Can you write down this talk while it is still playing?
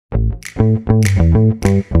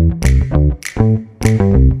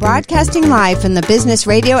Broadcasting live from the Business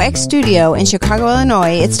Radio X studio in Chicago,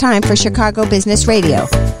 Illinois, it's time for Chicago Business Radio.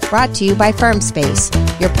 Brought to you by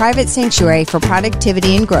FirmSpace, your private sanctuary for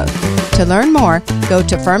productivity and growth. To learn more, go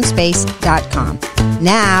to firmspace.com.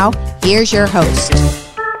 Now, here's your host.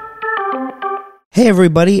 Hey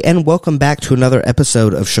everybody, and welcome back to another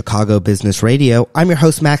episode of Chicago Business Radio. I'm your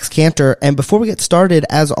host, Max Cantor, and before we get started,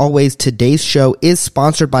 as always, today's show is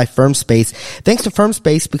sponsored by FirmSpace. Thanks to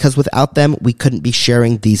FirmSpace, because without them, we couldn't be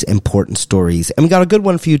sharing these important stories. And we got a good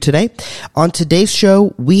one for you today. On today's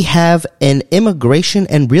show, we have an immigration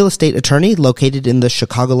and real estate attorney located in the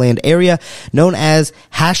Chicagoland area, known as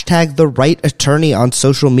 #TheRightAttorney on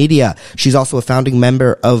social media. She's also a founding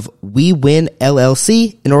member of We Win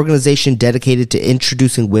LLC, an organization dedicated to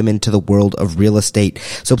introducing women to the world of real estate.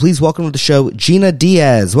 So please welcome to the show, Gina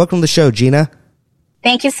Diaz. Welcome to the show, Gina.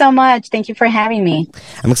 Thank you so much. Thank you for having me.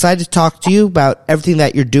 I'm excited to talk to you about everything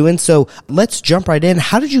that you're doing. So let's jump right in.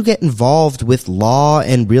 How did you get involved with law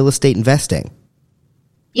and real estate investing?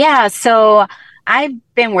 Yeah, so I've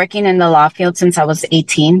been working in the law field since I was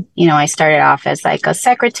 18. I started off as like a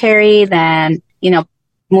secretary, then,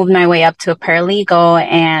 moved my way up to a paralegal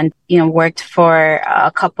and, worked for a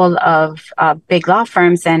couple of big law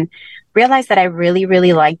firms and realized that I really,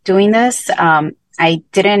 really liked doing this. I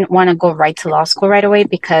didn't want to go right to law school right away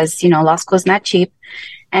because, law school is not cheap.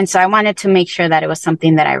 And so I wanted to make sure that it was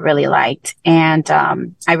something that I really liked. And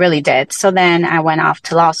I really did. So then I went off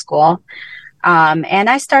to law school and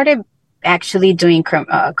I started actually doing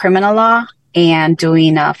criminal law and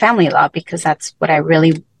doing family law because that's what I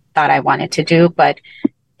really thought I wanted to do. But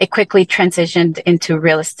it quickly transitioned into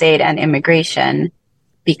real estate and immigration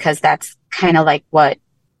because that's kind of like what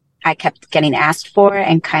I kept getting asked for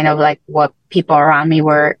and kind of like what people around me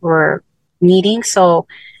were needing. So,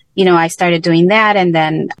 I started doing that and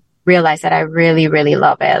then realized that I really, really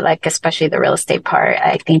love it. Like, especially the real estate part.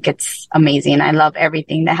 I think it's amazing. I love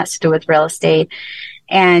everything that has to do with real estate.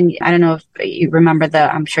 And I don't know if you remember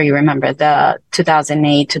I'm sure you remember the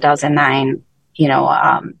 2008, 2009,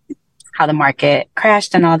 how the market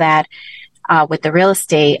crashed and all that. With the real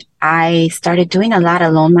estate, I started doing a lot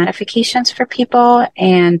of loan modifications for people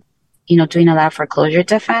and, doing a lot of foreclosure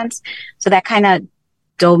defense. So that kind of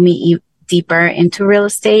dove me deeper into real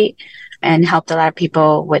estate and helped a lot of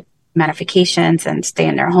people with modifications and stay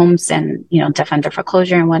in their homes and, defend their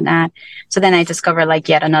foreclosure and whatnot. So then I discovered like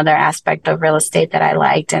yet another aspect of real estate that I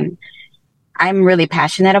liked. And I'm really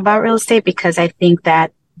passionate about real estate because I think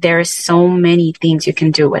that there's so many things you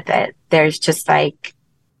can do with it. There's just like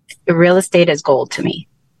real estate is gold to me.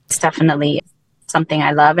 It's definitely something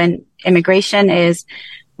I love. And immigration is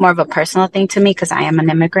more of a personal thing to me because I am an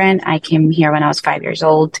immigrant. I came here when I was 5 years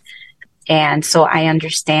old. And so I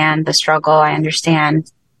understand the struggle. I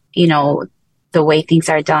understand, the way things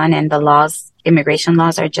are done and the laws, immigration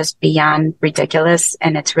laws are just beyond ridiculous.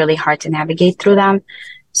 And it's really hard to navigate through them.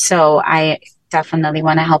 So I definitely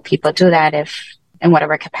want to help people do that in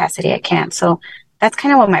whatever capacity I can. So that's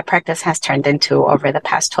kind of what my practice has turned into over the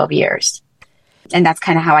past 12 years. And that's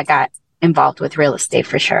kind of how I got involved with real estate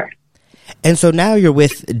for sure. And so now you're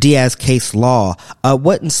with Diaz Case Law.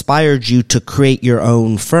 What inspired you to create your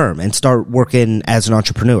own firm and start working as an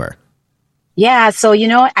entrepreneur? Yeah. So,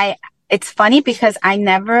 it's funny because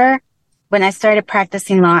when I started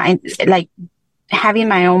practicing law, having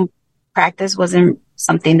my own practice wasn't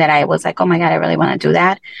something that I was like, oh my God, I really want to do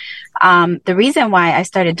that. The reason why I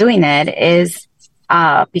started doing it is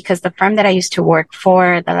because the firm that I used to work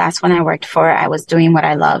for, the last one I worked for, I was doing what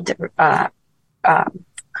I loved,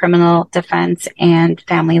 criminal defense and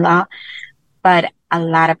family law. But a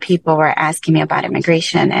lot of people were asking me about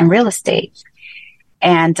immigration and real estate.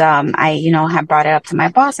 And I, had brought it up to my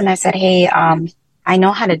boss and I said, hey, I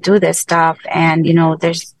know how to do this stuff. And,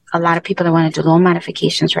 there's a lot of people that want to do loan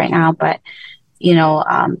modifications right now, but, they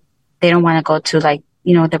don't want to go to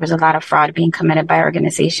there was a lot of fraud being committed by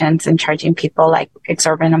organizations and charging people like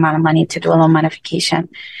exorbitant amount of money to do a loan modification.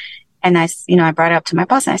 And I brought it up to my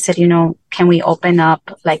boss and I said, can we open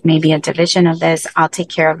up like maybe a division of this? I'll take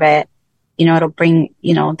care of it. It'll bring,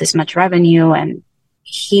 this much revenue. And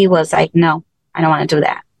he was like, no, I don't want to do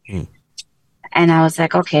that. And I was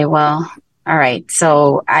like, okay, well, all right.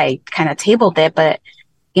 So I kind of tabled it, but,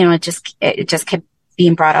 it just kept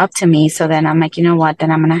being brought up to me. So then I'm like, you know what, then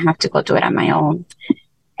I'm going to have to go do it on my own.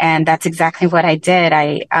 And that's exactly what I did.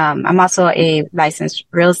 I'm also a licensed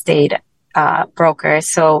real estate broker.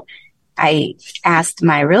 So I asked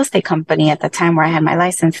my real estate company at the time where I had my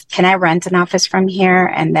license, can I rent an office from here?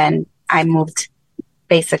 And then I moved,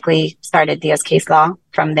 basically started Diaz Case Law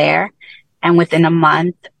from there. And within a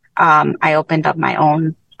month, I opened up my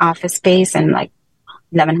own office space and like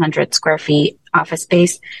 1,100 square feet office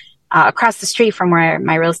space across the street from where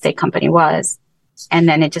my real estate company was. And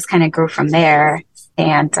then it just kind of grew from there.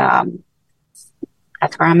 And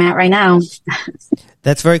that's where I'm at right now.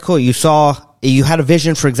 That's very cool. You had a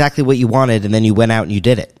vision for exactly what you wanted, and then you went out and you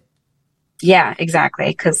did it. Yeah, exactly.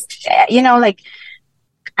 Because, like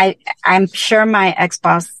I'm sure my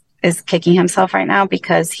ex-boss is kicking himself right now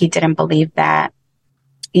because he didn't believe that,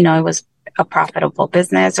 it was a profitable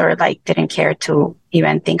business, or like didn't care to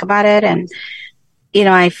even think about it. And,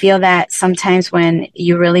 I feel that sometimes when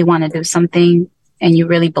you really want to do something and you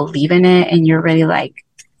really believe in it and you're really like,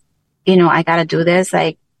 I got to do this,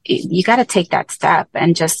 like you got to take that step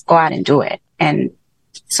and just go out and do it. And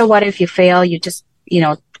so what if you fail? You just,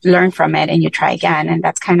 learn from it and you try again. And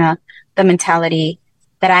that's kind of the mentality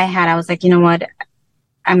that I had. I was like, you know what?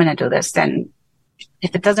 I'm going to do this. Then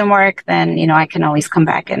if it doesn't work, then, I can always come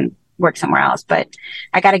back and work somewhere else, but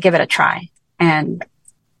I got to give it a try. And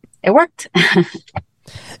it worked.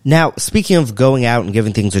 Now, speaking of going out and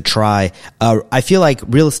giving things a try, I feel like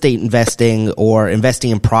real estate investing or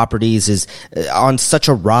investing in properties is on such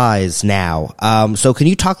a rise now. So can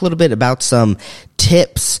you talk a little bit about some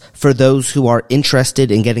tips for those who are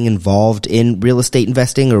interested in getting involved in real estate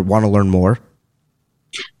investing or want to learn more?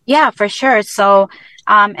 Yeah, for sure. So,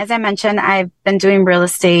 as I mentioned, I've been doing real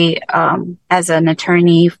estate, as an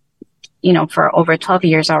attorney, for over 12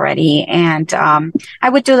 years already. And, I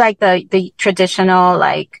would do like the traditional,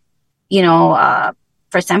 like,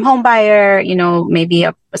 first time home buyer, maybe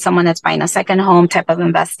someone that's buying a second home type of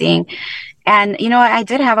investing. And, I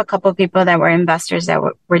did have a couple of people that were investors that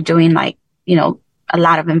were doing like, a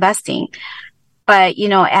lot of investing. But,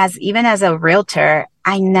 even as a realtor,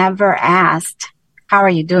 I never asked, how are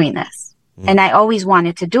you doing this? And I always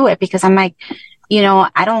wanted to do it because I'm like,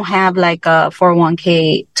 I don't have like a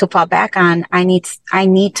 401k to fall back on. I need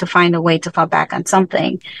to find a way to fall back on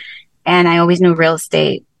something. And I always knew real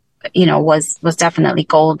estate, was definitely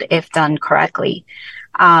gold if done correctly.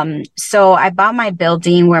 So I bought my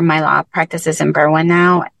building where my law practice is in Berwyn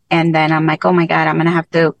now. And then I'm like, oh my God, I'm going to have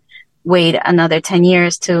to wait another 10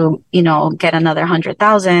 years to, get another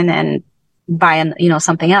 100,000 and buy,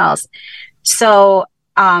 something else. So,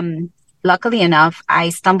 luckily enough, I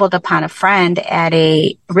stumbled upon a friend at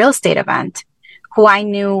a real estate event who I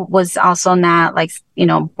knew was also not like,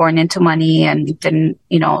 born into money and didn't,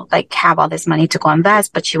 like have all this money to go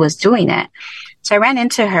invest, but she was doing it. So I ran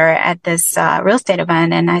into her at this real estate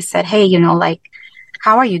event and I said, hey, like,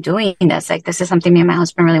 how are you doing this? Like, this is something me and my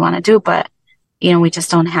husband really want to do, but, we just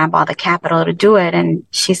don't have all the capital to do it. And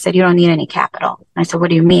she said, you don't need any capital. I said, what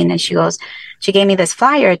do you mean? And she gave me this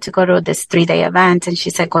flyer to go to this 3-day event. And she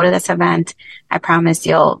said, go to this event. I promise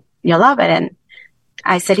you'll love it. And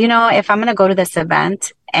I said, if I'm going to go to this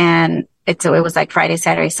event and it was like Friday,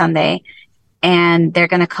 Saturday, Sunday, and they're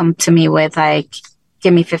going to come to me with like,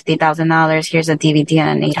 give me $50,000. Here's a DVD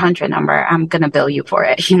and an 800 number. I'm going to bill you for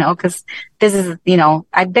it, cause this is,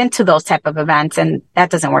 I've been to those type of events and that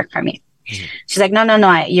doesn't work for me. Mm-hmm. She's like,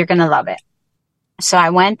 no, you're going to love it. So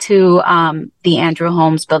I went to, the Andrew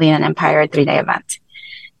Holmes Building an Empire 3-day event.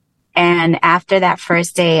 And after that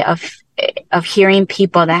first day of hearing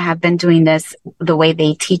people that have been doing this the way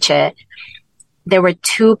they teach it, there were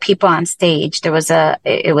 2 people on stage. It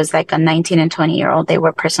was like a 19 and 20-year-old. They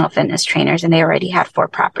were personal fitness trainers and they already had 4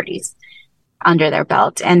 properties under their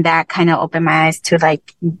belt. And that kind of opened my eyes to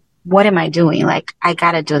like, what am I doing? Like, I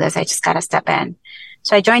got to do this. I just got to step in.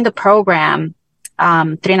 So I joined the program,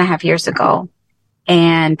 3.5 years ago.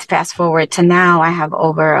 And fast forward to now, I have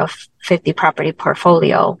over a 50 property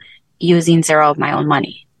portfolio using zero of my own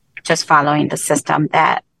money, just following the system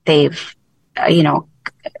that they've,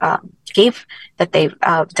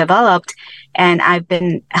 developed. And I've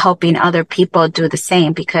been helping other people do the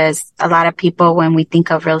same because a lot of people, when we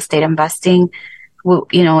think of real estate investing,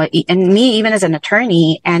 and me, even as an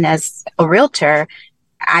attorney and as a realtor,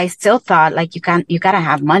 I still thought like you got to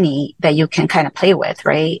have money that you can kind of play with,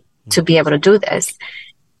 right? To be able to do this.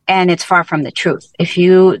 And it's far from the truth. If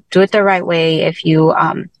you do it the right way, if you,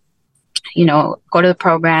 go to the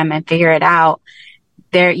program and figure it out,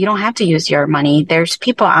 you don't have to use your money. There's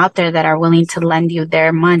people out there that are willing to lend you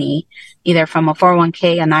their money, either from a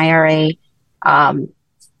 401k, an IRA,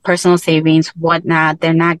 personal savings, whatnot.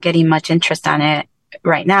 They're not getting much interest on it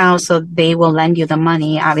right now. So they will lend you the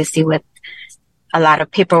money, obviously with a lot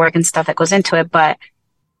of paperwork and stuff that goes into it. But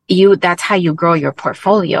that's how you grow your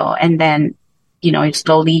portfolio. And then,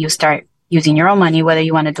 slowly you start using your own money, whether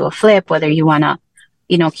you want to do a flip, whether you want to,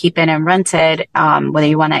 keep it and rent it, whether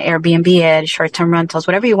you want to Airbnb it, short-term rentals,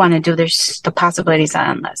 whatever you want to do, the possibilities are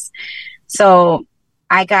endless. So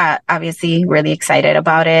I got obviously really excited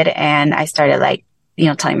about it, and I started like,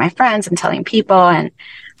 telling my friends and telling people, and,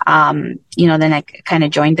 then I kind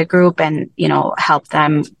of joined the group and, helped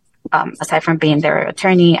them. Aside from being their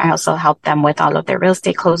attorney, I also help them with all of their real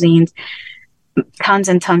estate closings, tons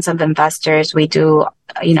and tons of investors. We do,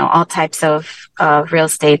 all types of real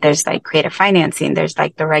estate. There's like creative financing. There's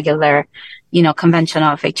like the regular,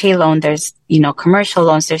 conventional FHA loan. There's, commercial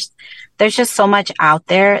loans. There's just so much out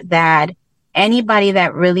there that anybody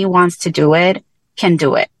that really wants to do it can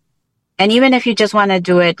do it. And even if you just want to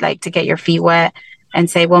do it like to get your feet wet and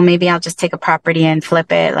say, well, maybe I'll just take a property and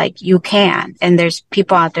flip it, like you can. And there's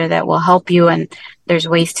people out there that will help you, and there's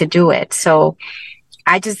ways to do it. So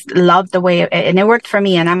I just love the way and it worked for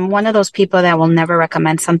me. And I'm one of those people that will never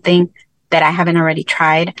recommend something that I haven't already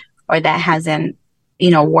tried or that hasn't,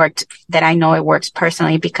 worked, that I know it works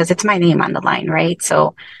personally, because it's my name on the line, right?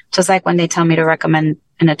 So just like when they tell me to recommend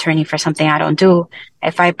an attorney for something I don't do,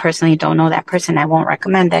 if I personally don't know that person, I won't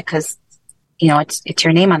recommend it, because, it's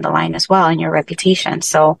your name on the line as well and your reputation.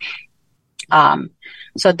 So,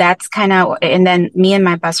 so that's kind of, and then me and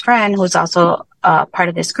my best friend, who's also part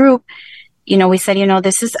of this group, we said,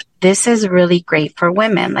 this is really great for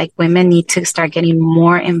women. Like, women need to start getting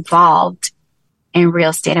more involved in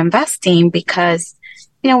real estate investing, because,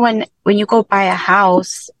 when you go buy a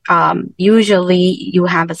house, usually you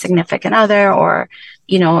have a significant other, or,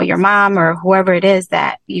 your mom or whoever it is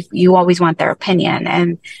that you always want their opinion.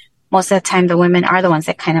 And most of the time the women are the ones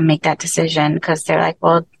that kind of make that decision, because they're like,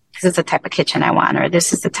 well, this is the type of kitchen I want, or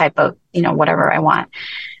this is the type of, whatever I want.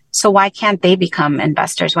 So why can't they become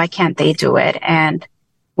investors? Why can't they do it? And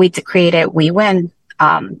we created We Win,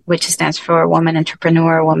 which stands for Woman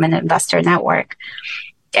Entrepreneur, Woman Investor Network.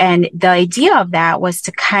 And the idea of that was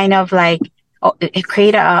to kind of like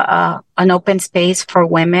create an open space for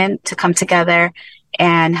women to come together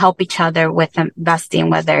and help each other with investing,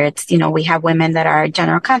 whether it's, we have women that are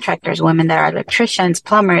general contractors, women that are electricians,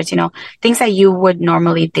 plumbers, things that you would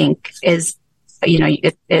normally think is,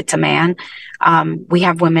 it's a man. We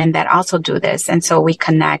have women that also do this. And so we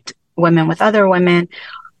connect women with other women,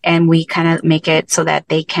 and we kind of make it so that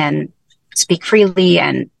they can speak freely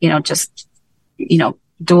and, just,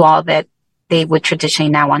 do all that they would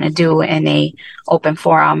traditionally not want to do in a open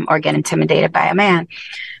forum or get intimidated by a man.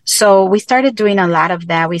 So we started doing a lot of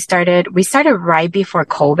that. We started right before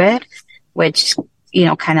COVID, which,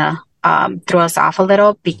 kind of, threw us off a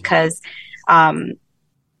little, because,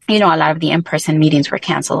 a lot of the in-person meetings were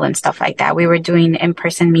canceled and stuff like that. We were doing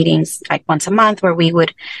in-person meetings like once a month, where we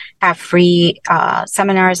would have free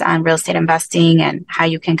seminars on real estate investing and how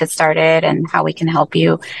you can get started and how we can help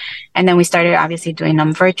you. And then we started obviously doing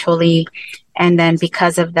them virtually. And then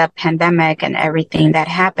because of the pandemic and everything that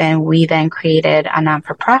happened, we then created a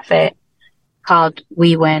non-for-profit called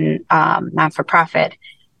We Win Non-for-Profit.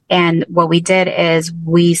 And what we did is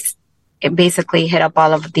we basically hit up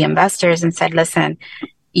all of the investors and said, listen,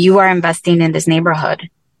 you are investing in this neighborhood.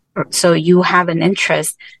 So you have an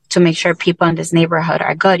interest to make sure people in this neighborhood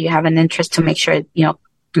are good. You have an interest to make sure,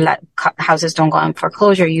 houses don't go on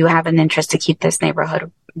foreclosure. You have an interest to keep this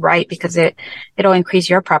neighborhood right, because it'll increase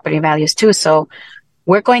your property values too. So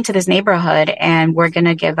we're going to this neighborhood and we're going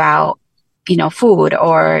to give out, food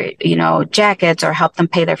or, jackets, or help them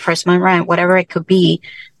pay their first month rent, whatever it could be.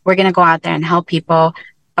 We're going to go out there and help people,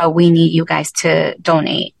 but we need you guys to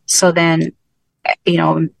donate. So then,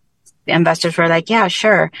 the investors were like, yeah,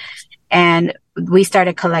 sure. And we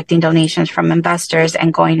started collecting donations from investors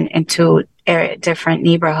and going into different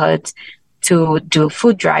neighborhoods to do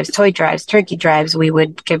food drives, toy drives, turkey drives. We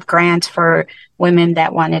would give grants for women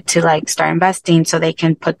that wanted to like start investing so they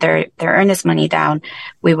can put their earnest money down.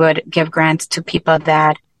 We would give grants to people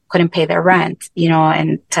that couldn't pay their rent,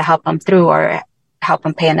 and to help them through, or help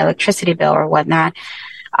them pay an electricity bill or whatnot.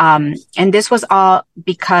 And this was all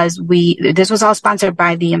because this was all sponsored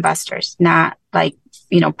by the investors, not like,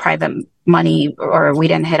 private money, or we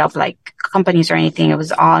didn't hit up like companies or anything. It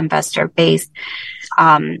was all investor based.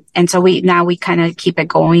 And so we kind of keep it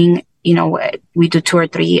going. We do 2 or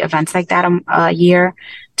 3 events like that a year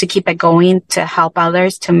to keep it going, to help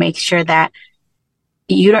others, to make sure that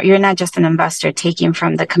you're not just an investor taking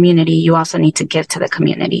from the community. You also need to give to the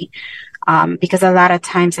community. Because a lot of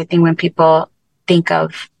times I think when people think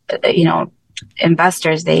of,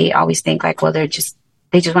 investors, they always think like, well, they just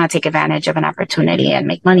want to take advantage of an opportunity and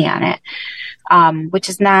make money on it. Which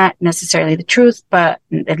is not necessarily the truth, but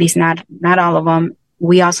at least not all of them.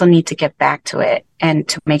 We also need to get back to it and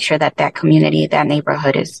to make sure that community, that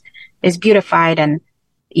neighborhood is beautified and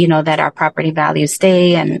that our property values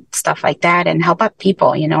stay and stuff like that, and help out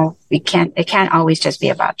people. It can't always just be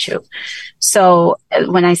about you. So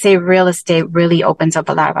when I say real estate really opens up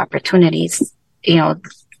a lot of opportunities,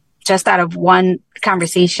 just out of one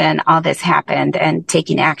conversation, all this happened, and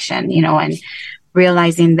taking action, and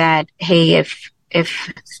realizing that, hey,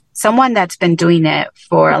 if someone that's been doing it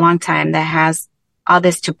for a long time that has all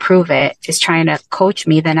this to prove it is trying to coach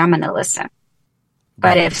me, then I'm going to listen.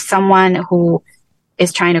 But if someone who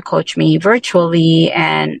is trying to coach me virtually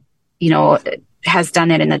and, has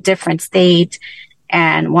done it in a different state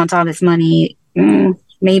and wants all this money,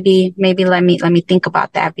 maybe let me think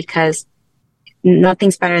about that, because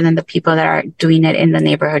nothing's better than the people that are doing it in the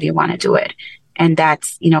neighborhood you want to do it. And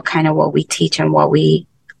that's, kind of what we teach and what we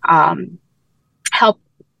help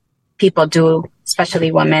people do,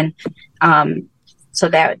 especially women, so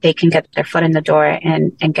that they can get their foot in the door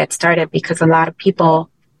and get started, because a lot of people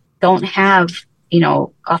don't have, a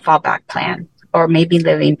fallback plan, or maybe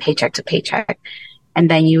living paycheck to paycheck. And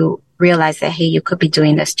then you realize that, hey, you could be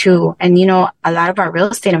doing this too. And, a lot of our real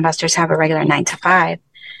estate investors have a regular 9 to 5,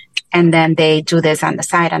 and then they do this on the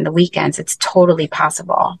side on the weekends. It's totally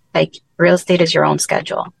possible. Like, real estate is your own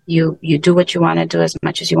schedule. You do what you want to do as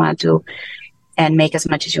much as you want to do, and make as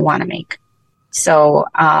much as you want to make. So,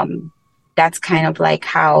 that's kind of like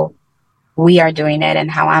how we are doing it and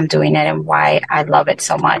how I'm doing it and why I love it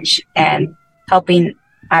so much. And helping,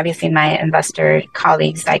 obviously, my investor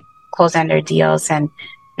colleagues like close on their deals and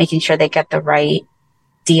making sure they get the right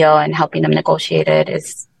deal and helping them negotiate it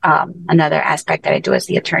is another aspect that I do as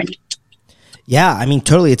the attorney. Yeah, I mean,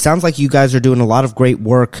 totally. It sounds like you guys are doing a lot of great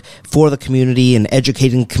work for the community and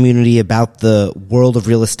educating the community about the world of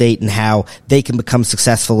real estate and how they can become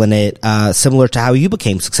successful in it, similar to how you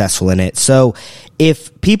became successful in it. So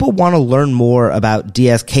if people want to learn more about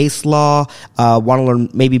Diaz case law, want to learn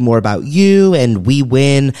maybe more about you and We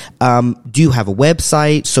Win, do you have a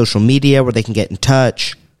website, social media where they can get in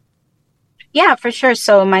touch? Yeah, for sure.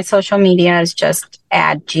 So my social media is just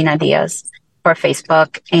 @Gina Diaz for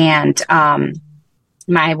Facebook, and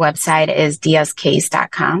my website is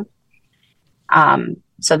diazcase.com.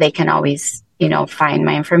 So they can always, find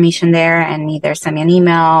my information there and either send me an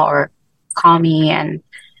email or call me. And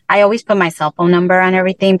I always put my cell phone number on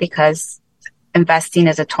everything, because investing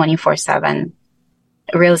is a 24/7,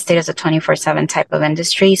 real estate is a 24/7 type of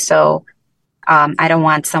industry. So I don't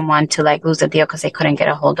want someone to lose a deal because they couldn't get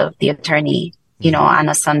a hold of the attorney, on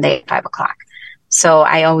a Sunday at 5:00. So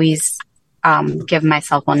I always give my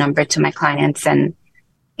cell phone number to my clients, and,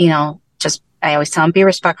 I always tell them, be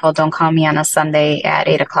respectful. Don't call me on a Sunday at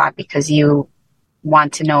 8:00 because you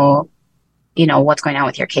want to know, what's going on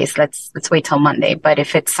with your case. Let's wait till Monday. But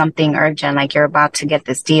if it's something urgent, like you're about to get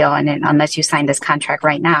this deal, and unless you sign this contract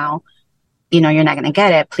right now, you're not going to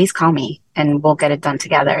get it, please call me and we'll get it done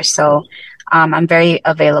together. So, I'm very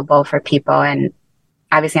available for people. And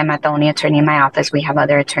obviously I'm not the only attorney in my office. We have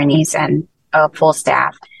other attorneys and a full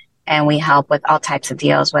staff. And we help with all types of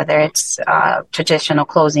deals, whether it's traditional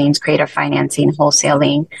closings, creative financing,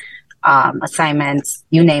 wholesaling, assignments,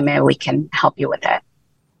 you name it, we can help you with it.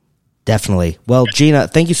 Definitely. Well, Gina,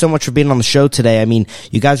 thank you so much for being on the show today. I mean,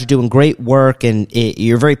 you guys are doing great work, and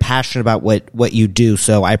you're very passionate about what you do.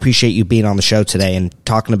 So I appreciate you being on the show today and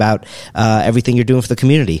talking about everything you're doing for the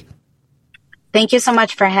community. Thank you so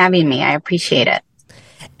much for having me. I appreciate it.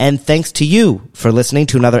 And thanks to you for listening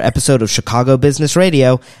to another episode of Chicago Business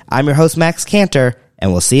Radio. I'm your host, Max Cantor,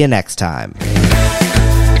 and we'll see you next time.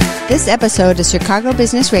 This episode of Chicago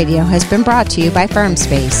Business Radio has been brought to you by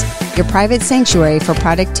FirmSpace, your private sanctuary for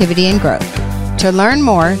productivity and growth. To learn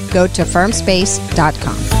more, go to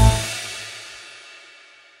firmspace.com.